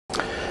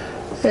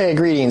Hey,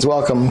 greetings.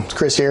 Welcome.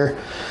 Chris here.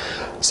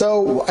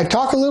 So I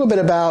talk a little bit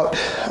about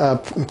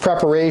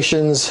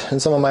preparations in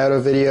some of my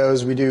other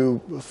videos. We do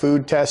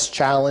food test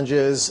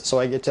challenges, so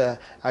I get to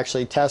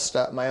actually test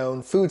my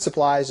own food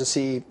supplies to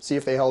see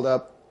if they held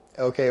up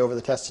okay over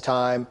the test of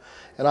time.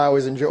 And I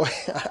always enjoy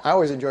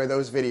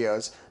those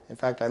videos. In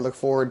fact, I look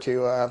forward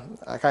to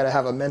I kind of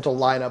have a mental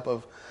lineup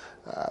of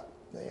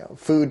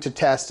food to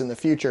test in the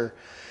future.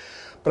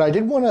 But I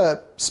did want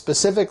to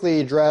specifically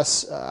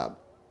address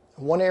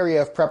one area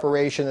of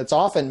preparation that's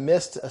often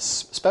missed,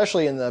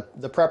 especially in the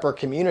prepper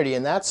community,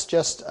 and that's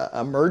just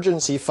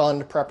emergency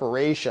fund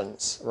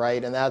preparations,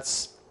 right? And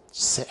that's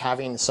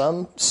having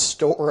some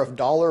store of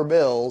dollar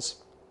bills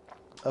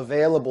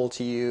available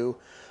to you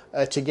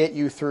to get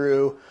you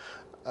through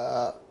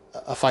a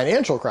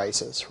financial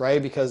crisis,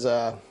 right? Because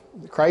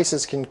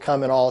crisis can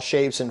come in all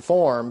shapes and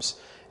forms,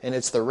 and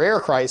it's the rare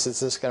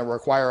crisis that's going to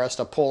require us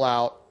to pull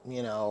out,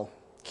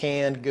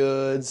 canned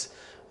goods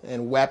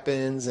and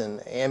weapons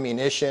and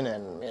ammunition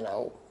and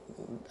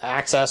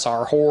access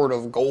our hoard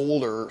of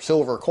gold or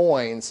silver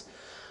coins.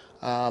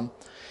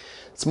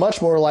 It's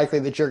much more likely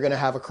that you're going to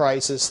have a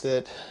crisis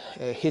that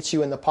hits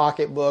you in the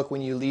pocketbook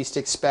when you least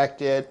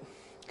expect it.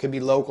 It could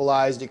be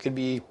localized, it could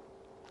be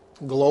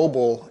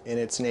global in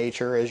its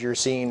nature, as you're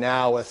seeing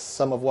now with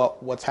some of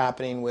what's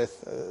happening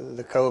with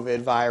the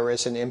COVID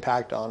virus and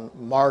impact on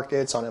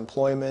markets, on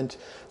employment,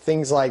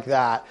 things like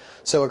that.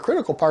 So a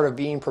critical part of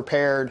being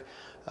prepared,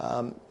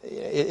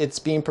 it's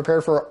being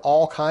prepared for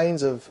all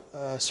kinds of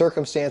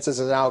circumstances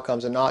and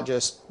outcomes, and not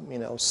just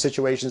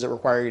situations that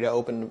require you to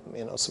open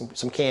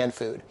some canned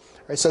food.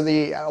 Right. So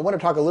I want to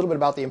talk a little bit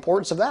about the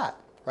importance of that,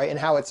 right, and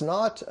how it's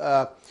not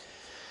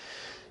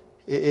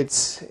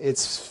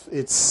it's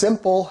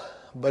simple,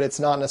 but it's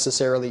not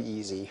necessarily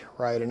easy,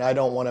 right? And I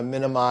don't want to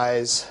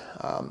minimize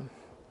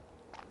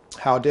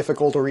how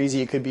difficult or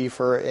easy it could be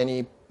for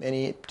any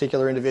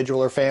particular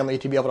individual or family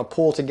to be able to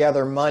pull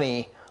together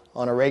money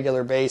on a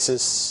regular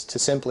basis to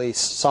simply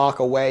sock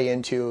away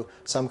into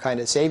some kind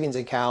of savings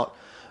account.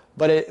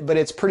 But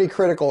it's pretty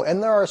critical,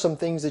 and there are some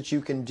things that you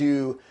can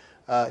do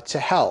to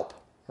help,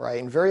 right?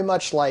 And very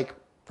much like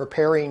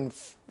preparing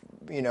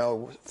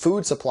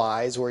food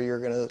supplies, where you're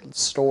going to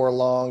store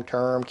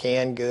long-term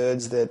canned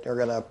goods that are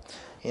going to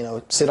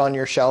sit on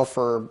your shelf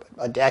for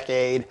a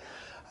decade,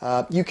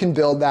 you can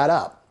build that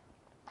up.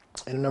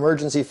 And an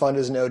emergency fund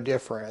is no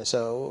different.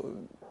 So,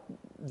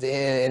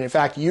 and in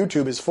fact,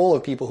 YouTube is full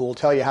of people who will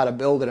tell you how to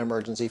build an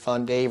emergency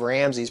fund. Dave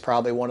Ramsey's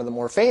probably one of the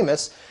more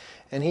famous,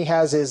 and he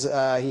has his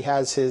I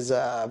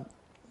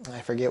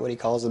forget what he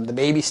calls them, the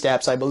baby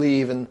steps, I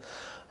believe, and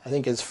I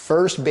think his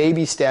first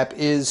baby step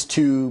is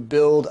to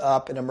build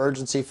up an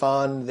emergency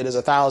fund that is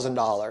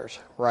 $1,000,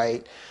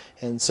 right?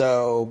 And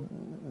so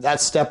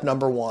that's step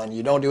number one.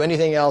 You don't do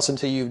anything else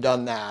until you've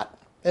done that,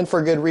 and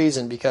for good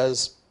reason,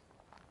 because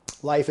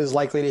life is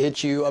likely to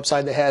hit you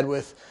upside the head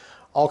with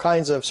all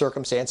kinds of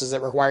circumstances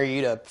that require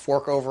you to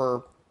fork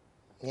over,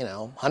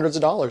 hundreds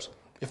of dollars,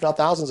 if not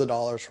thousands of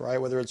dollars,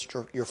 right? Whether it's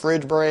your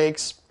fridge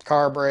breaks,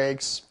 car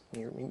breaks,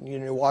 you need a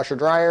new washer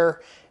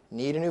dryer,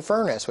 need a new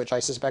furnace, which I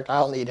suspect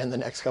I'll need in the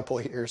next couple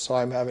of years, so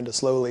I'm having to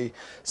slowly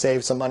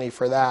save some money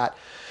for that.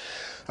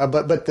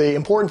 But the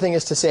important thing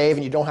is to save,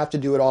 and you don't have to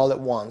do it all at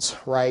once,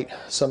 right?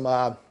 Some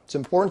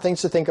important things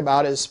to think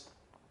about is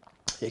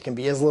it can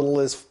be as little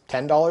as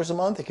 $10 a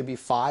month. It could be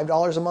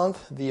 $5 a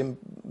month.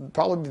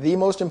 Probably the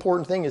most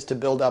important thing is to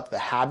build up the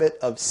habit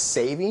of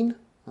saving,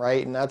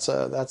 right? And that's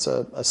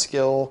a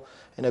skill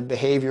and a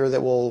behavior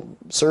that will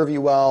serve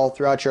you well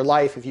throughout your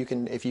life if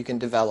you can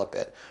develop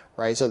it,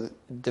 right? So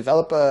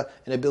develop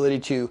an ability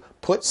to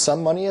put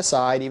some money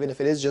aside, even if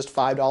it is just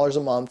 $5 a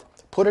month.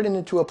 Put it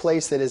into a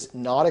place that is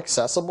not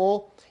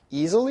accessible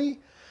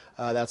easily.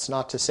 That's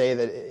not to say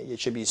that it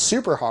should be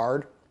super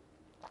hard.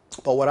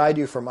 But what I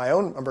do for my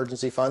own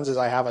emergency funds is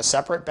I have a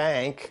separate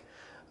bank,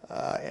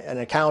 an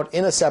account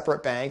in a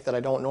separate bank that I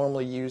don't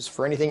normally use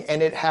for anything,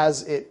 and it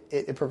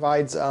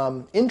provides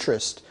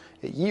interest.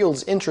 It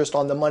yields interest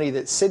on the money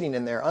that's sitting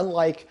in there.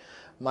 Unlike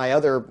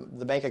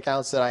the bank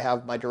accounts that I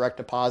have my direct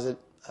deposit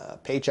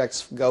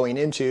paychecks going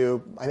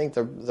into, I think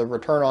the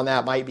return on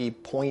that might be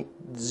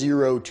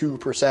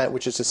 0.02%,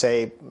 which is to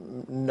say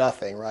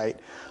nothing, right?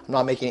 I'm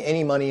not making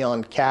any money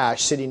on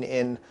cash sitting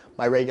in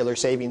my regular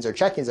savings or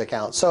checkings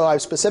account. So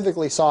I've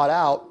specifically sought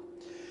out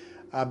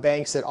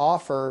banks that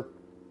offer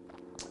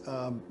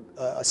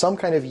some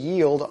kind of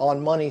yield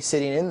on money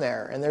sitting in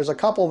there. And there's a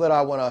couple that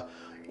I want to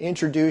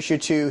introduce you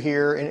to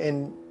here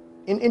and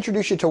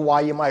introduce you to why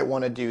you might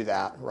want to do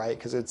that, right?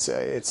 Because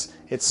it's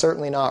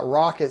certainly not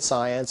rocket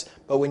science,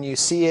 but when you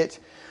see it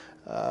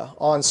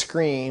on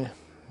screen,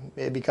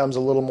 it becomes a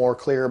little more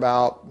clear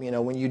about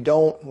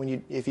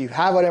if you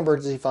have an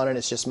emergency fund and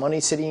it's just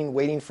money sitting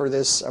waiting for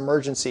this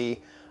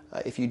emergency.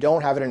 If you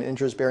don't have it in an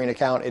interest-bearing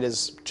account, it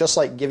is just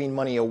like giving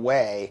money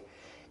away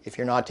if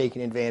you're not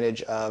taking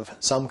advantage of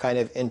some kind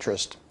of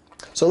interest.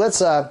 So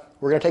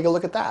we're going to take a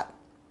look at that.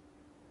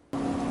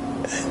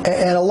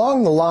 And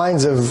along the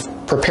lines of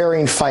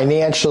preparing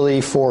financially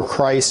for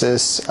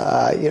crisis,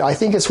 I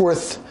think it's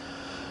worth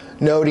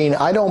noting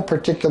I don't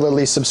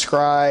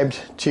subscribe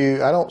to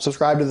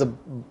the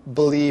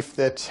belief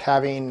that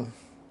having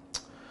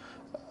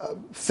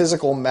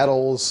physical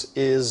metals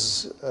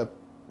is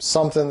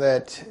something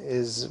that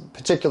is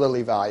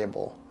particularly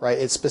valuable, right?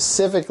 It's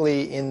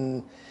specifically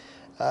in,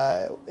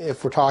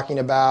 if we're talking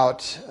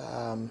about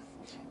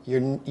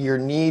your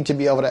need to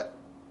be able to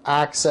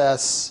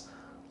access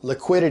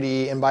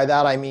liquidity, and by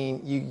that I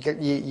mean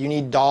you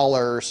need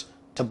dollars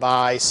to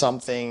buy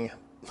something,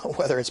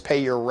 whether it's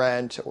pay your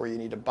rent or you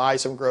need to buy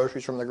some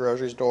groceries from the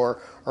grocery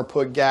store or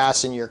put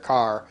gas in your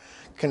car.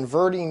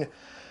 Converting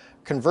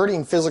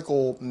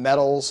physical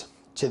metals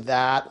to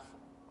that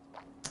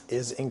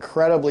is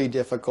incredibly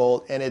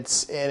difficult, and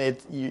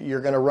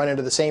you're going to run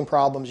into the same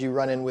problems you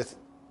run in with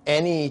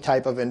any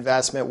type of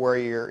investment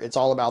where it's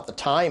all about the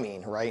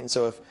timing, right? And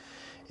so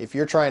if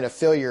you're trying to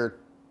fill your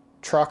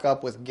truck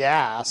up with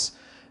gas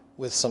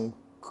with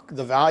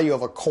the value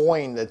of a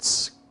coin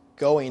that's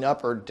going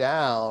up or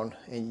down,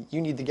 and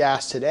you need the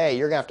gas today,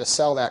 you're going to have to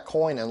sell that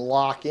coin and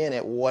lock in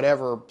at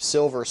whatever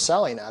silver's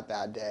selling at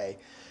that day.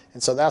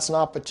 And so that's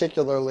not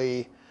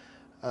particularly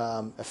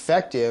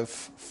effective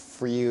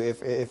for you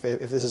if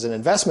this is an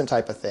investment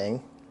type of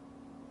thing.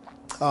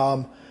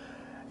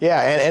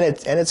 Yeah,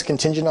 and it's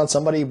contingent on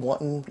somebody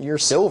wanting your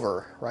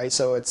silver, right?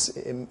 So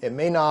it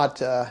may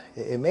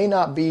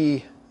not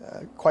be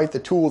quite the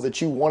tool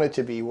that you want it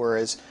to be.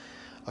 Whereas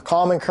a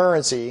common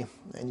currency,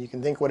 and you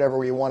can think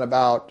whatever you want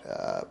about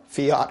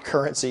fiat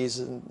currencies,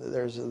 and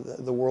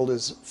the world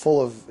is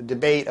full of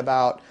debate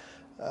about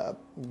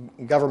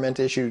government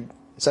issued,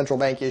 central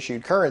bank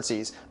issued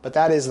currencies, but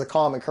that is the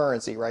common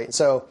currency, right?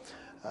 So,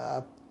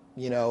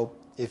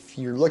 if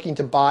you're looking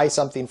to buy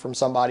something from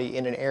somebody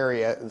in an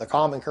area, the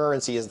common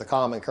currency is the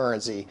common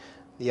currency.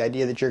 The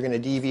idea that you're going to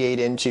deviate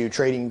into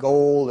trading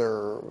gold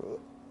or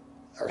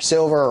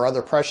silver or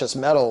other precious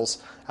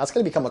metals, that's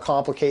going to become a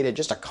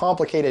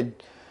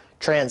complicated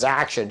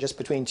transaction just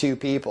between two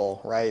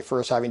people, right?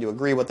 First having to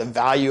agree what the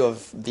value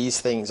of these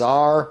things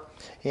are,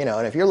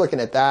 and if you're looking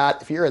at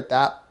that, if you're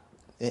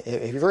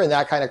in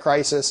that kind of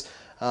crisis,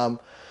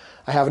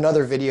 I have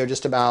another video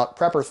just about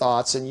prepper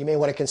thoughts, and you may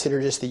want to consider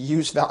just the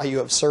use value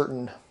of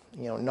certain,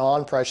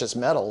 non-precious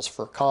metals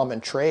for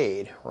common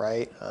trade,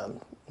 right?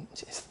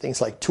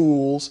 Things like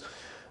tools,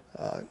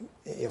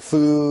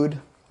 food,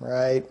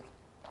 right?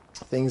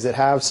 Things that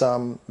have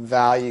some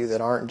value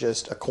that aren't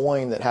just a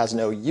coin that has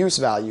no use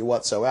value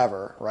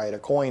whatsoever, right? A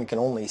coin can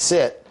only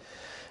sit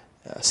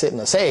in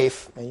a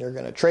safe, and you're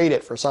going to trade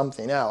it for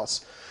something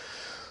else.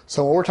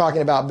 So when we're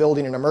talking about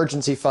building an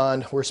emergency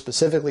fund, we're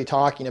specifically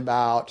talking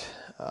about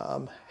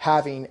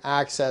having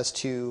access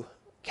to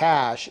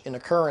cash in a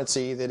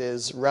currency that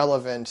is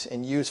relevant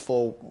and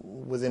useful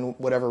within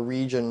whatever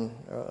region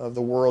of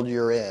the world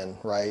you're in,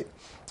 right?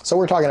 So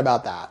we're talking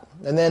about that.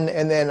 And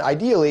then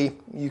ideally,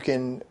 you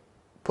can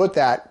put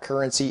that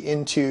currency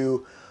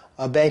into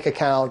a bank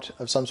account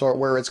of some sort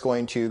where it's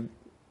going to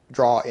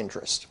draw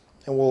interest.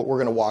 And we're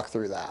going to walk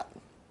through that.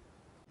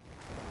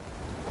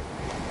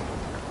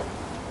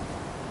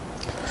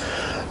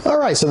 All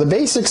right, so the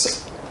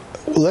basics,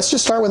 let's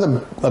just start with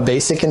a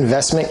basic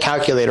investment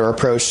calculator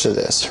approach to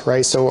this,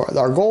 right? So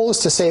our goal is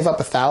to save up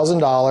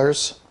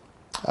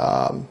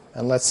 $1,000,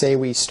 and let's say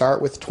we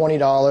start with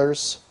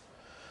 $20,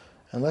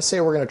 and let's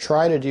say we're going to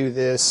try to do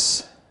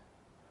this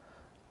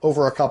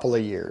over a couple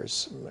of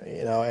years,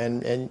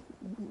 and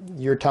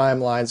your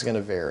timeline is going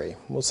to vary.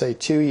 We'll say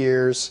 2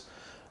 years.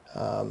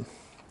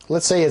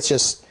 Let's say it's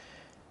just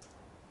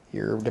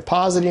you're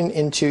depositing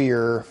into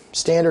your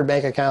standard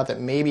bank account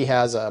that maybe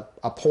has a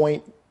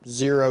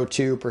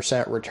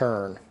 0.02%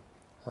 return,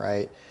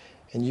 right?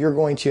 And you're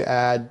going to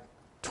add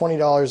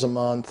 $20 a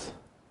month.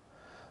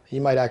 You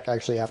might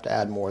actually have to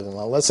add more than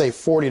that. Let's say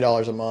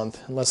 $40 a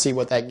month, and let's see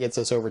what that gets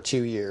us over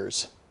 2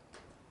 years.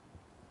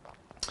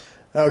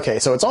 Okay,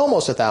 so it's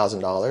almost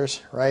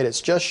 $1,000, right?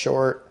 It's just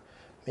short.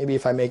 Maybe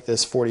if I make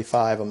this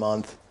 $45 a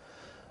month,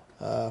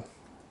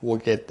 we'll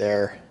get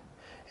there.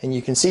 And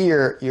you can see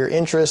your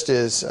interest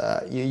is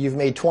you've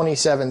made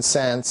 27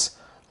 cents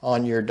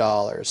on your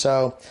dollar.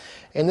 So,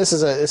 and this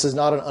is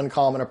not an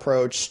uncommon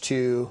approach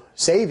to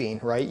saving,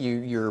 right?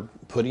 You're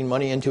putting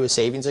money into a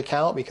savings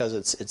account because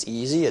it's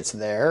easy, it's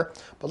there.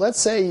 But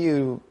let's say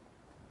you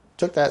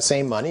took that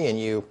same money and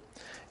you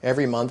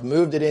every month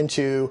moved it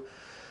into,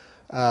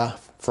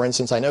 for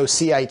instance, I know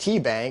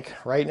CIT Bank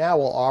right now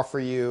will offer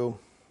you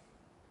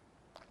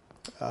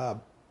a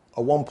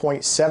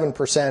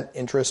 1.7%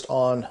 interest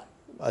on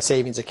a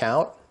savings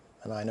account,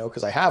 and I know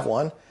because I have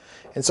one.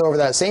 And so over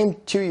that same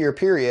 2-year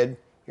period,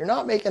 you're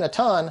not making a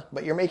ton,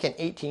 but you're making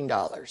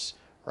 $18,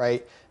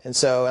 right? And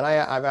so, and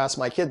I've asked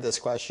my kid this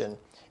question: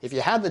 if you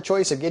had the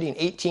choice of getting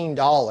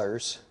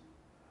 $18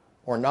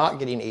 or not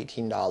getting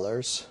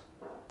 $18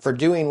 for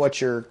doing what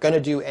you're going to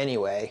do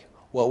anyway,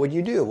 what would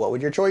you do? What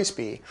would your choice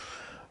be?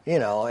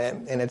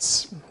 And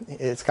it's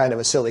kind of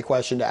a silly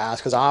question to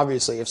ask, because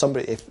obviously if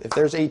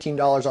there's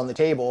 $18 on the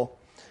table,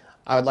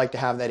 I would like to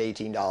have that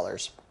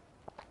 $18.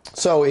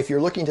 So if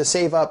you're looking to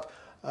save up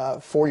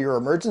for your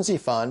emergency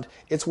fund,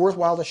 it's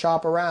worthwhile to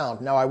shop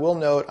around. Now, I will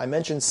note, I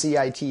mentioned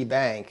CIT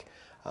Bank,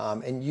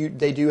 and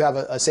they do have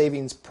a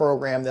savings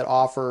program that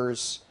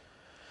offers,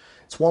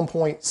 it's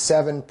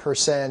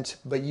 1.7%,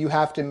 but you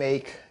have to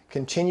make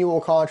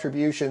continual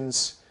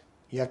contributions.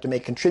 You have to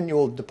make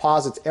continual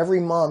deposits every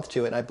month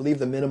to it. And I believe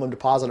the minimum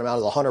deposit amount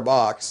is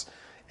 $100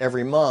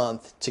 every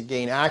month to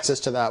gain access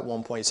to that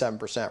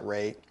 1.7%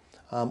 rate.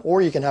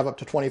 Or you can have up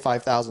to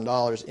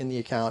 $25,000 in the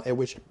account, at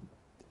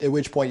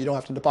which point you don't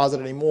have to deposit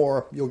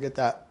anymore. You'll get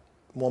that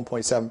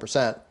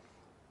 1.7%.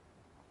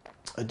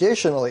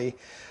 Additionally,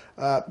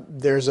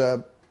 there's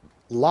a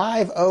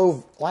Live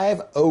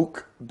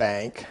Oak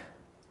Bank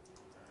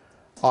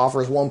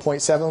offers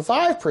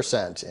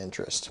 1.75%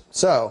 interest.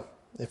 So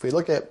if we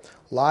look at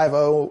Live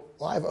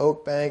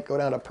Oak Bank, go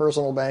down to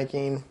personal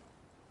banking,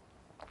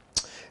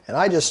 and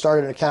I just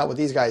started an account with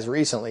these guys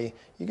recently.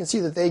 You can see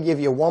that they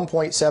give you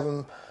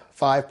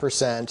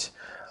 1.75%.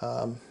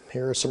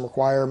 Here are some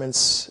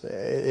requirements.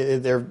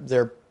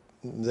 They're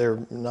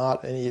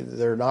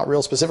not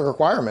real specific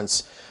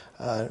requirements.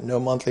 No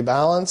monthly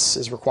balance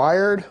is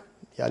required.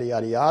 Yada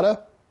yada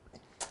yada.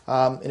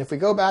 And if we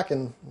go back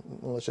and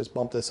let's just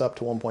bump this up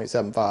to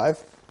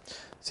 1.75.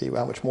 See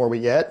how much more we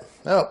get.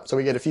 Oh, so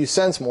we get a few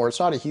cents more. It's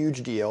not a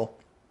huge deal.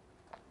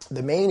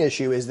 The main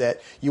issue is that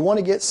you want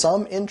to get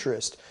some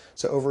interest.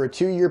 So over a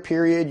 2-year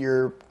period,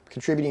 you're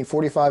contributing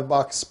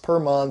 $45 per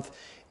month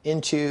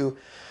into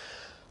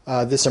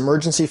this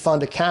emergency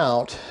fund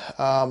account.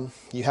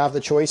 You have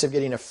the choice of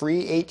getting a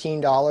free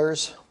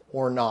 $18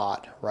 or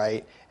not,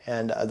 right?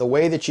 And the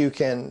way that you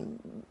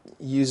can,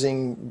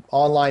 using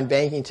online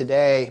banking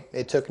today,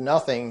 it took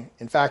nothing.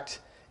 In fact,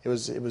 it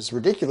was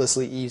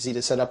ridiculously easy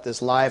to set up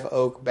this Live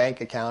Oak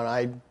bank account.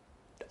 I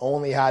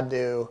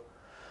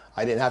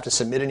didn't have to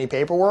submit any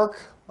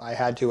paperwork. I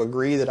had to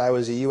agree that I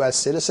was a U.S.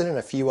 citizen and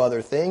a few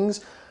other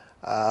things.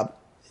 I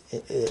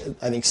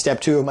think step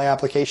 2 of my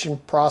application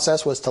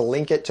process was to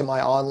link it to my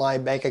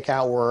online bank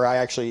account, where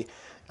I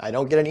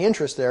don't get any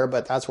interest there,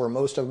 but that's where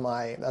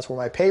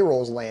my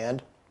payrolls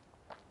land,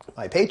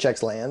 my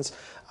paychecks lands.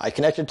 I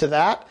connected to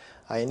that.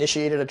 I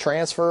initiated a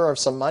transfer of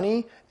some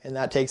money, and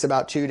that takes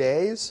about 2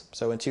 days.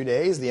 So in 2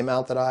 days, the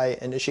amount that I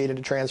initiated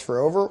to transfer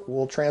over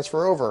will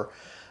transfer over.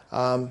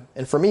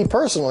 And for me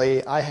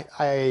personally,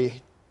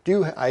 I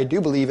do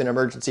believe in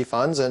emergency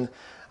funds, and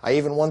I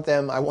even want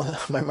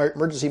my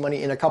emergency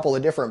money in a couple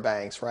of different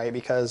banks, right?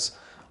 Because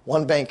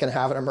one bank can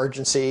have an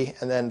emergency,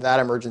 and then that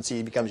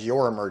emergency becomes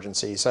your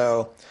emergency.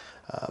 So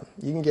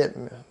you can get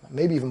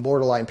maybe even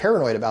borderline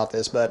paranoid about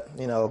this, but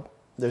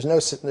there's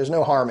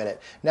no harm in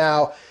it.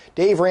 Now,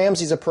 Dave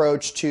Ramsey's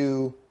approach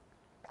to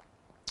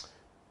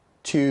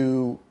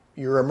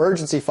your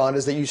emergency fund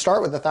is that you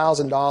start with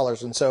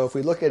 $1,000. And so if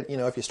we look at,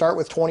 if you start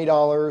with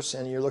 $20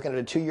 and you're looking at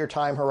a 2-year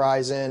time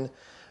horizon,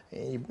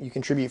 you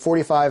contribute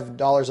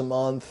 $45 a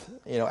month.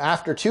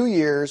 After 2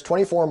 years,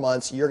 24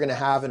 months, you're going to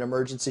have an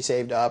emergency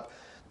saved up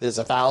that is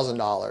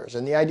 $1,000.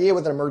 And the idea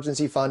with an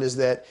emergency fund is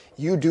that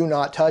you do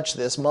not touch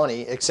this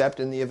money except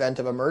in the event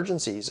of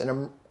emergencies.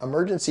 And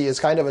emergency is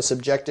kind of a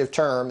subjective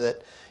term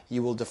that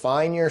you will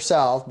define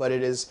yourself, but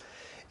it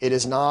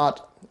is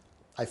not,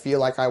 I feel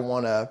like I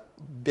want a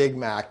Big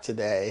Mac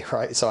today,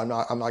 right? So I'm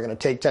not going to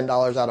take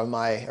 $10 out of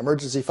my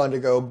emergency fund to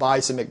go buy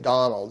some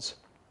McDonald's.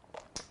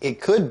 It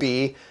could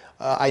be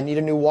I need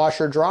a new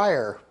washer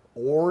dryer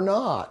or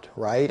not,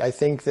 right? I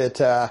think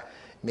that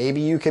maybe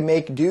you can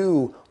make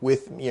do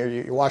with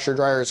your washer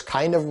dryer is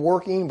kind of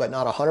working but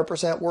not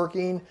 100%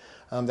 working.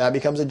 That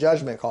becomes a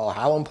judgment call,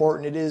 how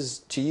important it is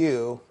to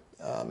you,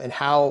 and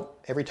how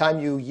every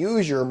time you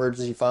use your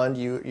emergency fund,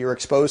 you're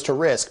exposed to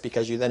risk,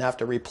 because you then have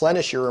to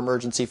replenish your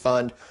emergency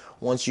fund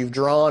once you've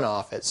drawn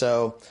off it.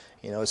 So,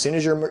 as soon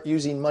as you're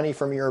using money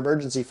from your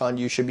emergency fund,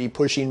 you should be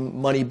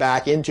pushing money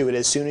back into it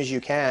as soon as you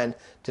can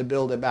to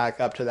build it back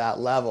up to that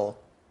level.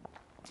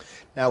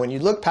 Now, when you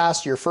look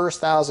past your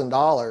first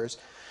 $1,000,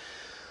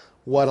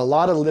 what a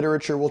lot of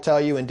literature will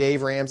tell you, and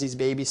Dave Ramsey's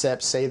baby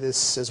steps say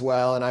this as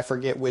well, and I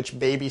forget which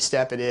baby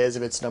step it is,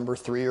 if it's number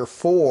 3 or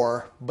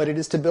 4, but it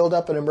is to build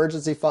up an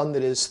emergency fund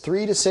that is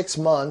 3 to 6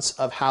 months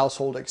of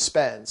household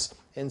expense.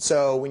 And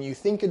so when you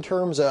think in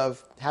terms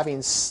of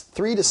having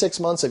 3 to 6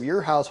 months of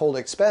your household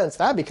expense,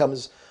 that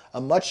becomes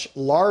a much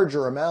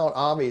larger amount,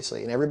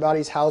 obviously, and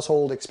everybody's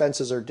household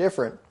expenses are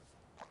different.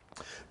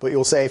 But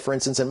you'll say, for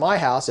instance, in my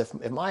house,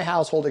 if my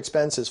household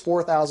expense is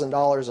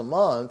 $4,000 a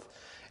month,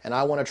 and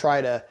I want to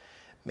try to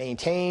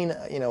maintain,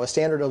 a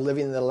standard of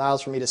living that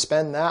allows for me to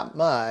spend that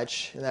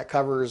much, and that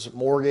covers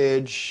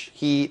mortgage,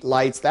 heat,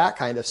 lights, that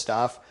kind of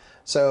stuff.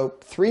 So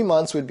 3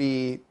 months would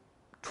be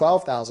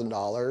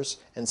 $12,000,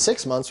 and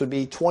 6 months would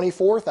be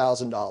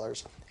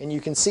 $24,000. And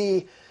you can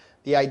see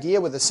the idea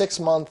with a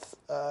 6-month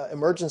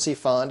emergency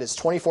fund is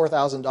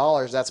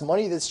 $24,000. That's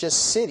money that's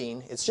just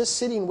sitting. It's just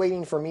sitting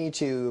waiting for me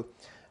to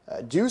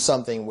do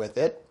something with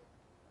it.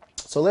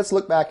 So let's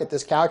look back at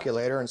this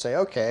calculator and say,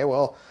 okay,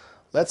 well,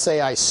 let's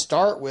say I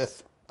start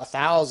with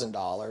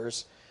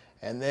 $1,000,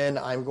 and then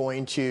I'm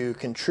going to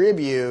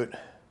contribute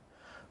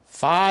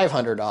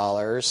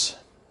 $500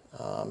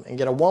 and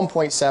get a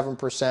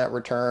 1.7%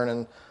 return.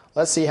 And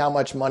let's see how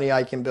much money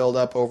I can build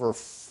up over,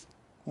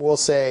 we'll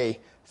say,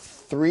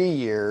 3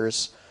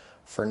 years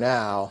for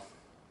now.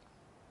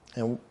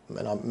 And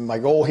my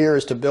goal here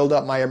is to build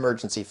up my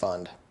emergency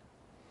fund.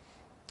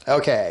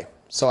 Okay,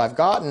 so I've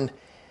gotten,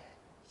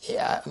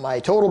 my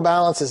total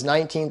balance is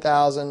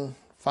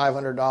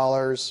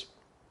 $19,500.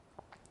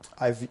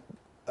 I've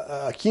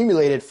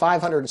accumulated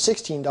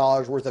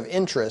 $516 worth of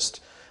interest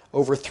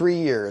over 3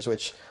 years,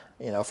 which,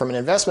 from an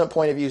investment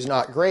point of view is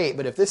not great,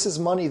 but if this is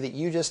money that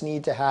you just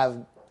need to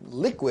have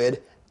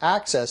liquid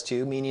access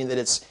to, meaning that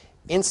it's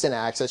instant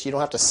access, you don't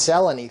have to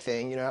sell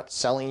anything, you're not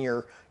selling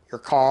your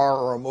car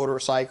or a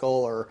motorcycle,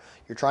 or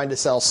you're trying to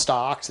sell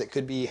stocks that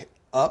could be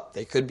up,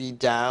 they could be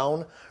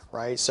down,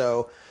 right?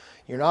 So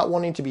you're not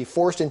wanting to be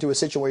forced into a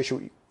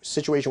situation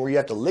where you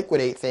have to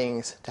liquidate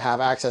things to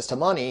have access to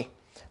money.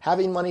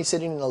 Having money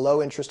sitting in a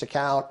low interest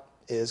account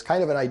is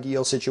kind of an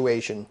ideal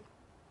situation.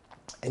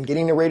 And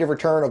getting a rate of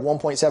return of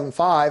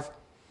 1.75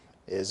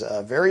 is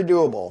very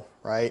doable,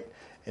 right?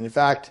 And in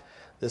fact,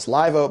 this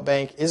Live Oak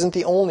Bank isn't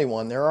the only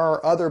one. There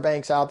are other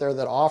banks out there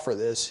that offer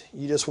this.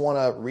 You just want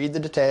to read the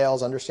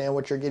details, understand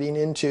what you're getting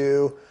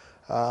into.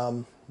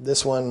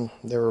 This one,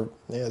 there were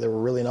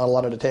really not a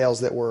lot of details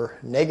that were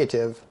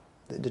negative,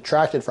 that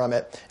detracted from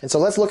it. And so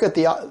let's look at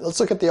the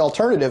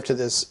alternative to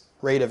this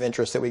rate of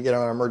interest that we get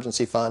on our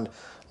emergency fund.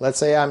 Let's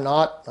say I'm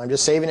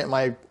just saving it in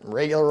my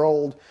regular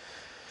old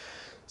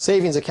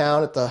savings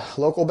account at the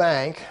local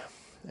bank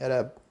at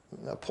a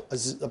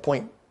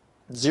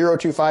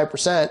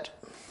 0.025%.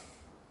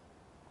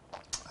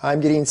 I'm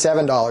getting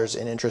 $7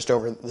 in interest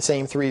over the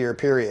same 3-year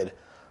period.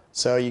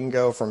 So you can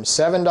go from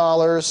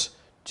 $7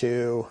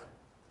 to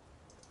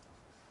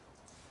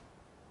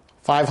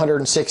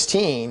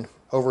 $516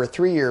 over a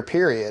 3-year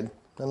period.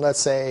 And let's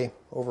say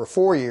over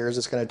 4 years,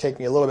 it's going to take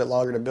me a little bit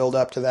longer to build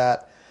up to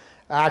that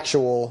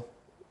actual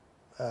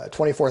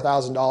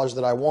 $24,000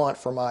 that I want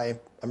for my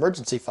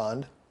emergency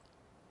fund.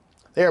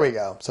 There we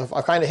go. So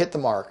I've kind of hit the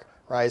mark,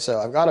 right? So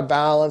I've got a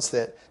balance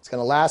that it's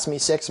going to last me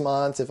 6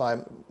 months if my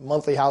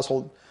monthly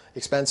household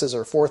expenses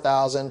are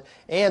 $4,000,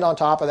 and on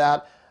top of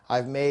that,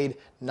 I've made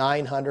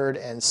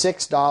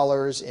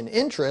 $906 in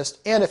interest,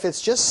 and if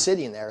it's just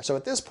sitting there. So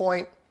at this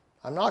point,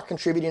 I'm not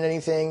contributing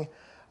anything.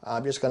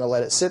 I'm just going to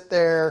let it sit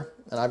there,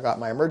 and I've got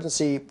my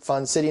emergency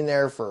fund sitting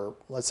there for,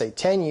 let's say,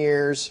 10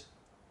 years.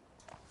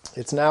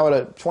 It's now at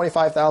a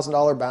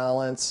 $25,000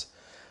 balance.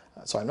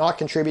 So I'm not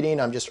contributing,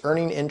 I'm just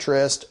earning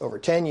interest over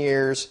 10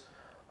 years.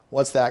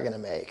 What's that going to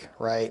make,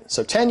 right?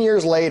 So 10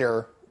 years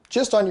later,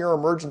 just on your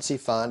emergency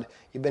fund,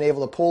 you've been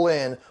able to pull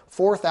in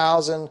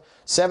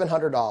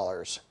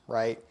 $4,700,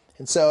 right?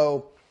 And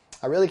so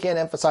I really can't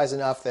emphasize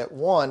enough that,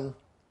 one,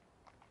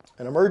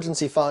 an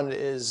emergency fund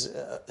is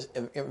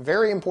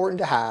very important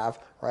to have,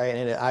 right?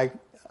 And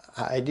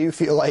I do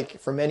feel like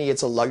for many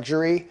it's a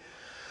luxury,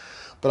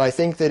 but I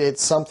think that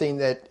it's something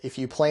that if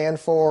you plan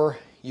for,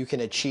 you can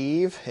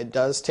achieve. It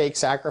does take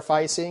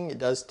sacrificing. It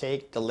does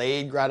take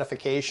delayed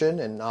gratification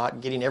and not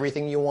getting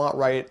everything you want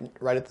right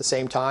at the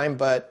same time.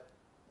 But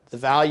the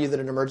value that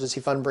an emergency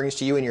fund brings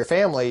to you and your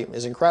family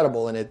is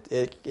incredible, and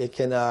it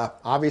can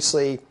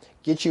obviously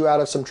get you out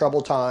of some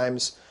troubled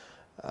times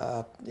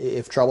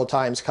if troubled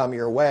times come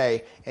your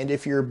way. And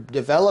if you're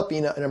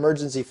developing an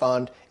emergency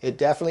fund, it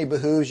definitely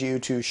behooves you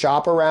to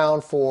shop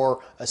around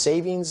for a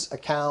savings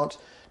account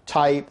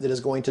type that is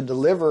going to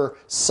deliver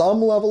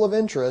some level of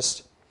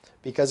interest.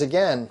 Because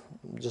again,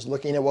 just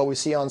looking at what we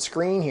see on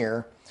screen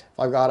here, if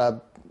I've got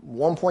a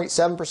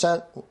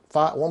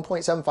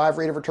 1.75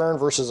 rate of return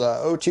versus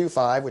a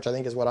 0.25, which I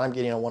think is what I'm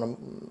getting on one of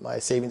my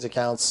savings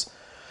accounts,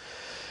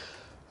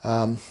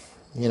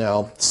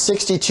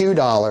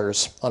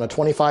 $62 on a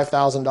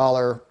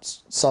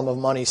 $25,000 sum of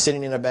money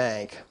sitting in a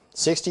bank.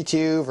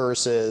 62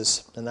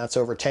 versus, and that's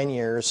over 10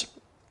 years,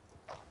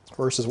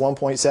 versus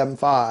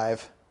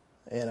 1.75.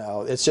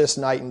 It's just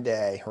night and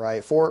day,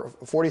 right?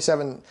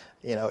 47,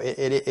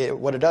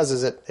 what it does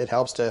is it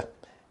helps it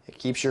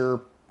keeps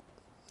your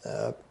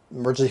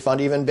emergency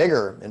fund even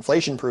bigger.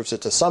 Inflation proofs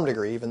it to some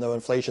degree, even though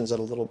inflation's at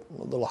a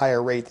little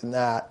higher rate than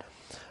that.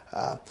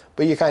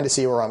 But you kind of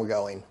see where I'm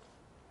going.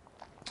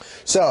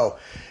 So,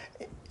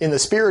 in the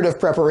spirit of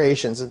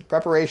preparations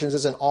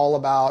isn't all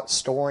about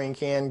storing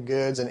canned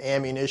goods and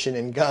ammunition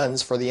and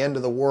guns for the end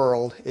of the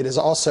world. It is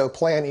also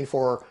planning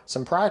for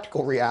some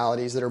practical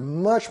realities that are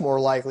much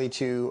more likely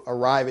to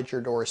arrive at your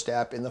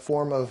doorstep in the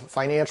form of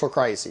financial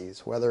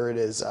crises, whether it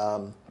is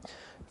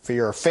for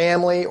your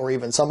family or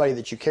even somebody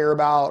that you care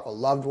about, a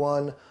loved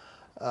one,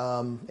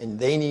 and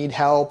they need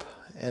help.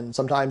 And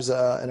sometimes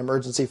an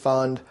emergency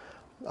fund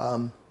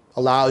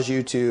allows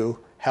you to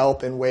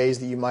help in ways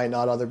that you might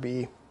not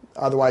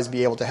otherwise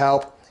be able to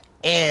help,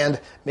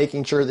 and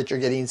making sure that you're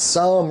getting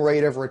some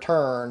rate of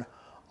return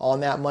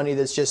on that money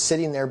that's just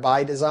sitting there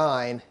by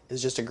design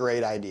is just a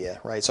great idea,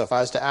 right? So if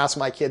I was to ask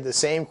my kid the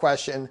same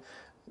question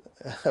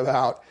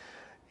about,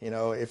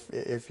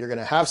 if you're going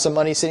to have some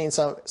money sitting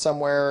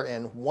somewhere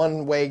and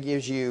one way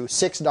gives you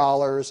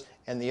 $6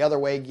 and the other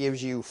way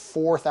gives you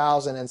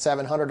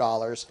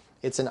 $4,700,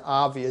 it's an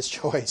obvious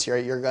choice,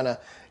 right? You're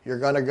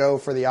gonna go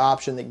for the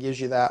option that gives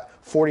you that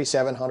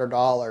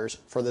 $4,700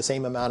 for the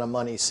same amount of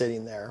money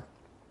sitting there.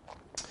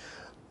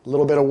 A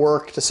little bit of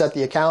work to set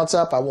the accounts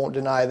up, I won't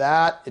deny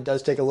that. It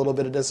does take a little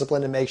bit of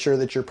discipline to make sure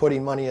that you're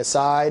putting money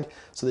aside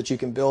so that you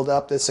can build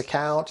up this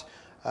account.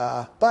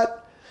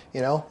 But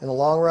in the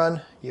long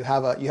run, you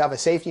have a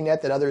safety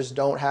net that others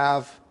don't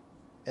have,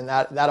 and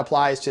that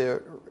applies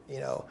to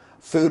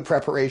food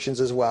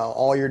preparations as well.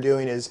 All you're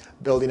doing is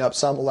building up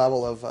some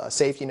level of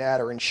safety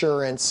net or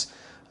insurance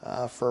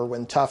for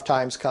when tough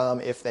times come,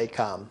 if they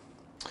come.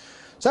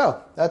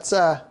 So that's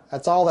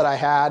all that I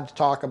had to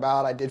talk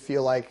about. I did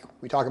feel like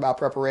we talk about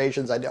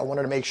preparations. I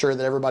wanted to make sure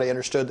that everybody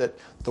understood that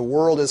the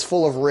world is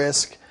full of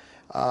risk,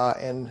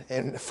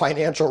 and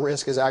financial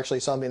risk is actually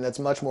something that's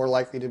much more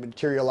likely to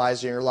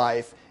materialize in your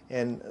life.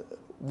 And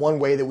one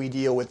way that we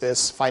deal with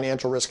this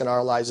financial risk in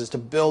our lives is to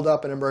build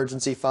up an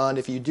emergency fund.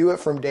 If you do it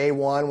from day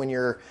one when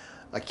you're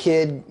a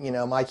kid,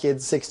 my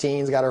kid's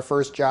 16's got her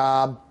first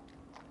job,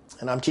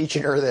 and I'm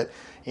teaching her that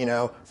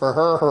for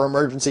her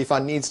emergency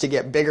fund needs to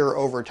get bigger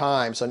over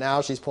time. So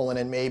now she's pulling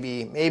in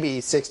maybe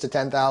 $6,000 to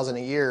 $10,000 a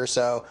year.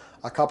 So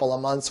a couple of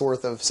months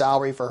worth of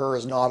salary for her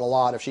is not a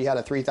lot. If she had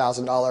a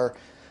 $3,000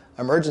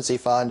 emergency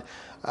fund,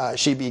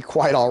 she'd be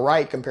quite all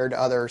right compared to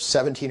other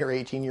 17 or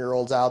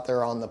 18-year-olds out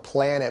there on the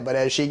planet. But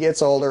as she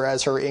gets older,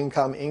 as her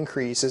income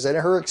increases and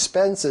her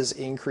expenses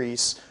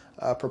increase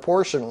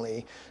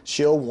proportionally,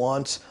 she'll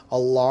want a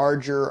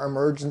larger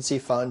emergency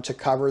fund to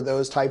cover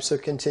those types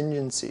of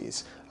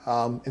contingencies.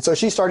 And so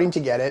she's starting to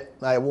get it.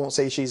 I won't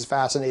say she's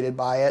fascinated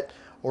by it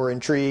or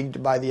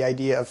intrigued by the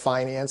idea of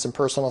finance and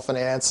personal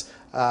finance,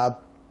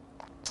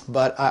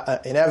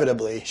 but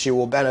inevitably she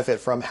will benefit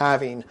from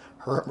having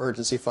her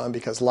emergency fund,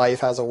 because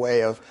life has a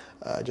way of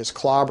just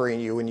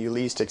clobbering you when you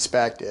least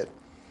expect it.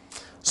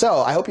 So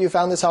I hope you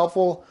found this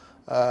helpful.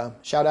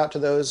 Shout out to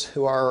those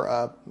who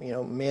are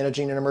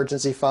managing an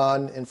emergency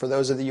fund, and for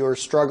those of you who are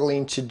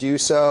struggling to do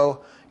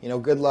so,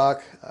 good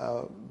luck.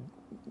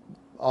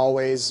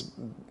 Always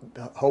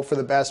hope for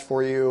the best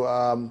for you.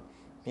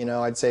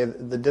 I'd say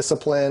the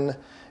discipline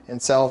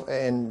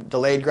and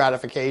delayed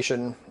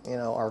gratification,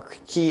 are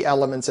key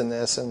elements in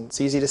this. And it's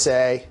easy to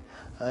say.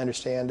 I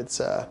understand it's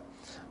a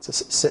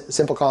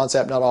simple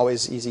concept, not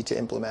always easy to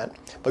implement.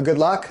 But good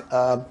luck.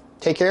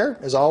 Take care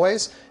as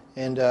always,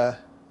 and we'll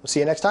see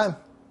you next time.